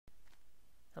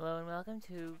welcome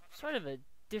to sort of a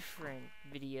different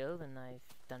video than I've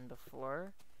done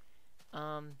before.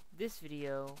 This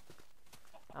video,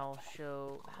 I'll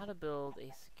show how to build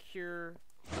a secure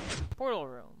portal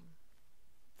room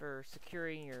for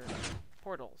securing your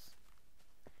portals.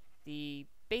 The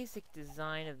basic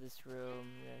design of this room,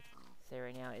 let's say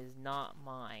right now, is not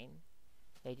mine.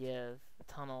 The idea of a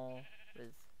tunnel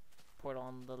with portal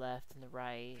on the left and the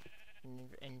right,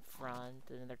 in front,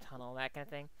 another tunnel, that kind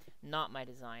of thing. Not my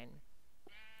design.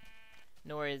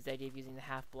 Nor is the idea of using the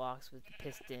half blocks with the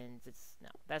pistons. No,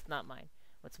 that's not mine.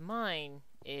 What's mine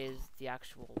is the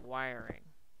actual wiring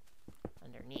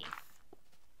underneath.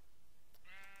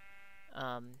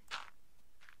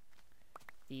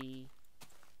 The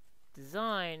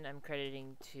design I'm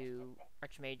crediting to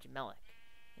Archmage Melik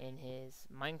in his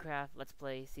Minecraft Let's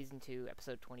Play Season 2,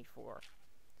 Episode 24.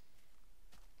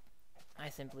 I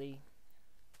simply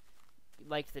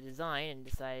liked the design and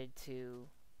decided to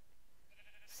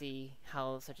see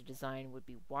how such a design would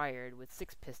be wired with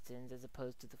 6 pistons as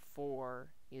opposed to the 4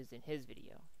 used in his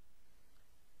video.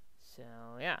 So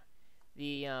yeah,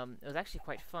 it was actually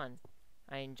quite fun.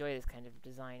 I enjoy this kind of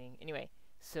designing. Anyway,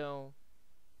 so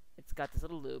it's got this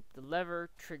little loop. The lever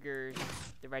triggers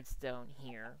the redstone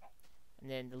here,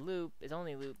 and then the loop is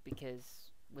only a loop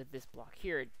because with this block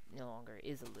here it no longer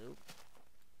is a loop.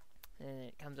 And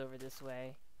it comes over this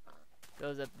way,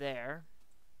 goes up there,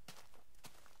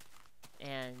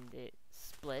 and it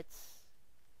splits,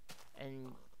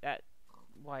 and that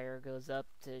wire goes up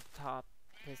to top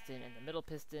piston and the middle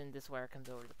piston. This wire comes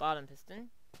over to the bottom piston,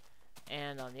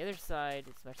 and on the other side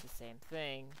it's much the same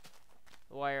thing.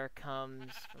 The wire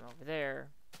comes from over there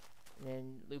and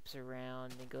then loops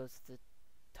around and goes to the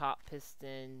top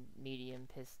piston, medium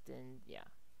piston, yeah.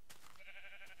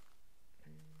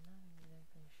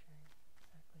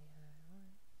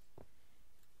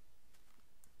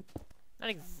 Not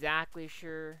exactly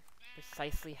sure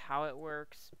precisely how it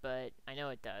works, but I know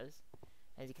it does.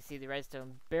 As you can see, the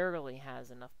redstone barely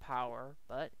has enough power,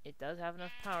 but it does have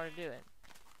enough power to do it.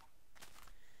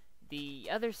 The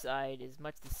other side is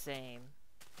much the same.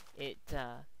 It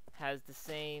has the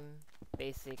same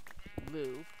basic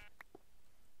loop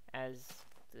as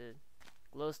the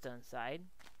glowstone side.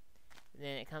 And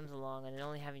then it comes along, and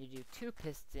only having to do 2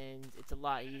 pistons, it's a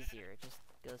lot easier. It just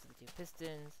goes to the 2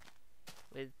 pistons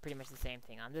with pretty much the same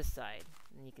thing on this side,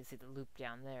 and you can see the loop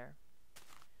down there.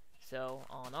 So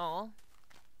all in all,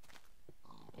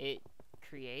 it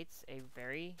creates a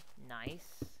very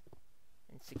nice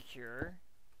and secure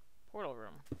portal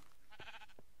room.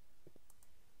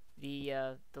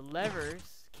 The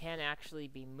levers can actually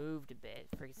be moved a bit.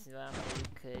 For example, you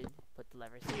could put the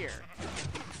levers here.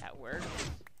 That works.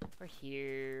 Or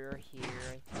here, or here.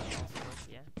 I think also works,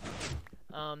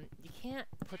 yeah. You can't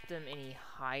put them any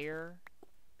higher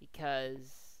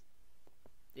because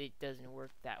it doesn't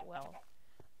work that well.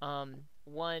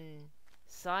 One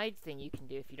side thing you can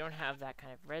do if you don't have that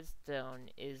kind of redstone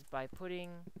is by putting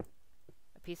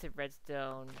a piece of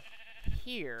redstone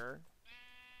here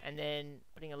and then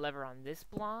putting a lever on this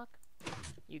block.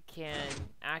 You can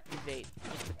activate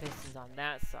just the pistons on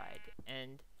that side,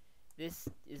 and this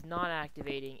is not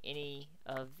activating any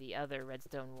of the other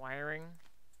redstone wiring.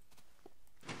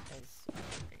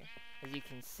 As you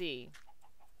can see,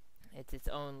 it's its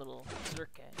own little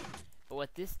circuit. But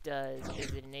what this does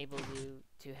is it enables you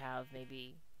to have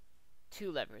maybe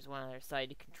 2 levers, one on either side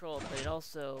to control it, but it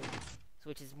also,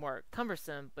 which is more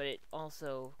cumbersome, but it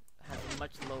also has a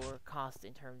much lower cost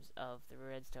in terms of the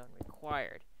redstone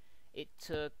required. It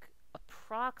took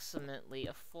approximately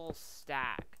a full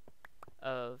stack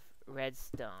of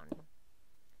redstone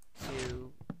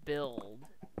to build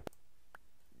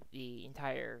the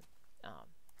entire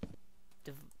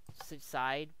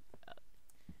side.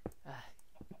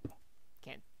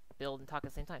 Can't build and talk at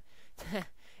the same time.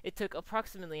 It took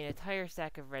approximately an entire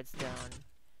stack of redstone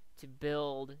to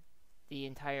build the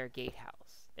entire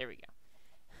gatehouse. There we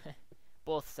go.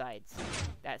 Both sides.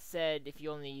 That said, if you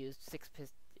only used 6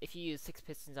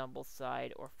 pistons on both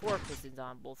sides or 4 pistons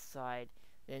on both sides,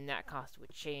 then that cost would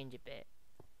change a bit.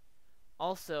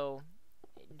 Also,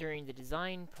 during the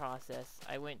design process,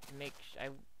 I went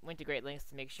to great lengths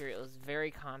to make sure it was very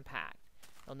compact.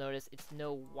 You'll notice it's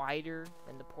no wider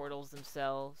than the portals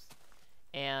themselves,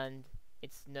 and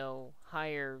it's no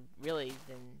higher, really,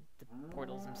 than the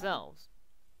portals themselves.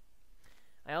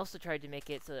 I also tried to make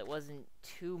it so that it wasn't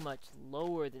too much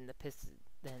lower than the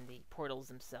portals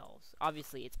themselves.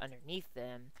 Obviously, it's underneath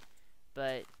them,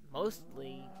 but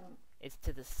mostly it's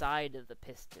to the side of the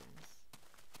pistons.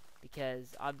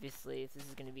 Because obviously, if this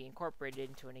is going to be incorporated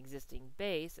into an existing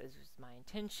base, as was my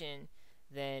intention,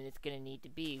 then it's going to need to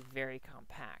be very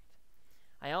compact.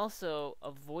 I also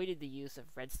avoided the use of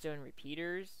redstone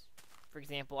repeaters. For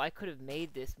example, I could have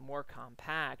made this more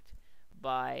compact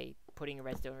by putting a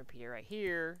redstone repeater right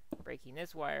here, breaking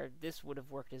this wire. This would have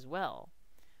worked as well.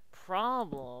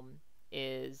 Problem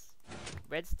is,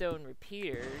 redstone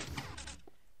repeaters,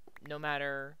 no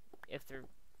matter if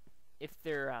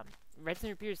they're redstone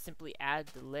repeaters simply add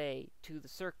delay to the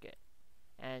circuit,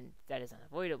 and that is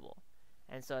unavoidable.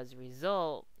 And so as a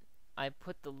result, I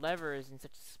put the levers in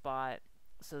such a spot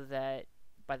so that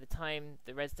by the time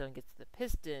the redstone gets to the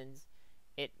pistons,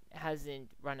 it hasn't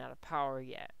run out of power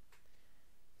yet.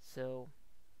 So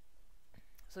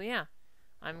yeah,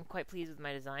 I'm quite pleased with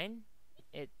my design.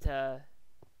 I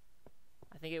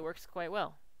think it works quite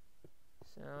well.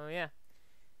 So yeah,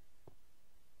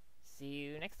 see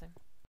you next time.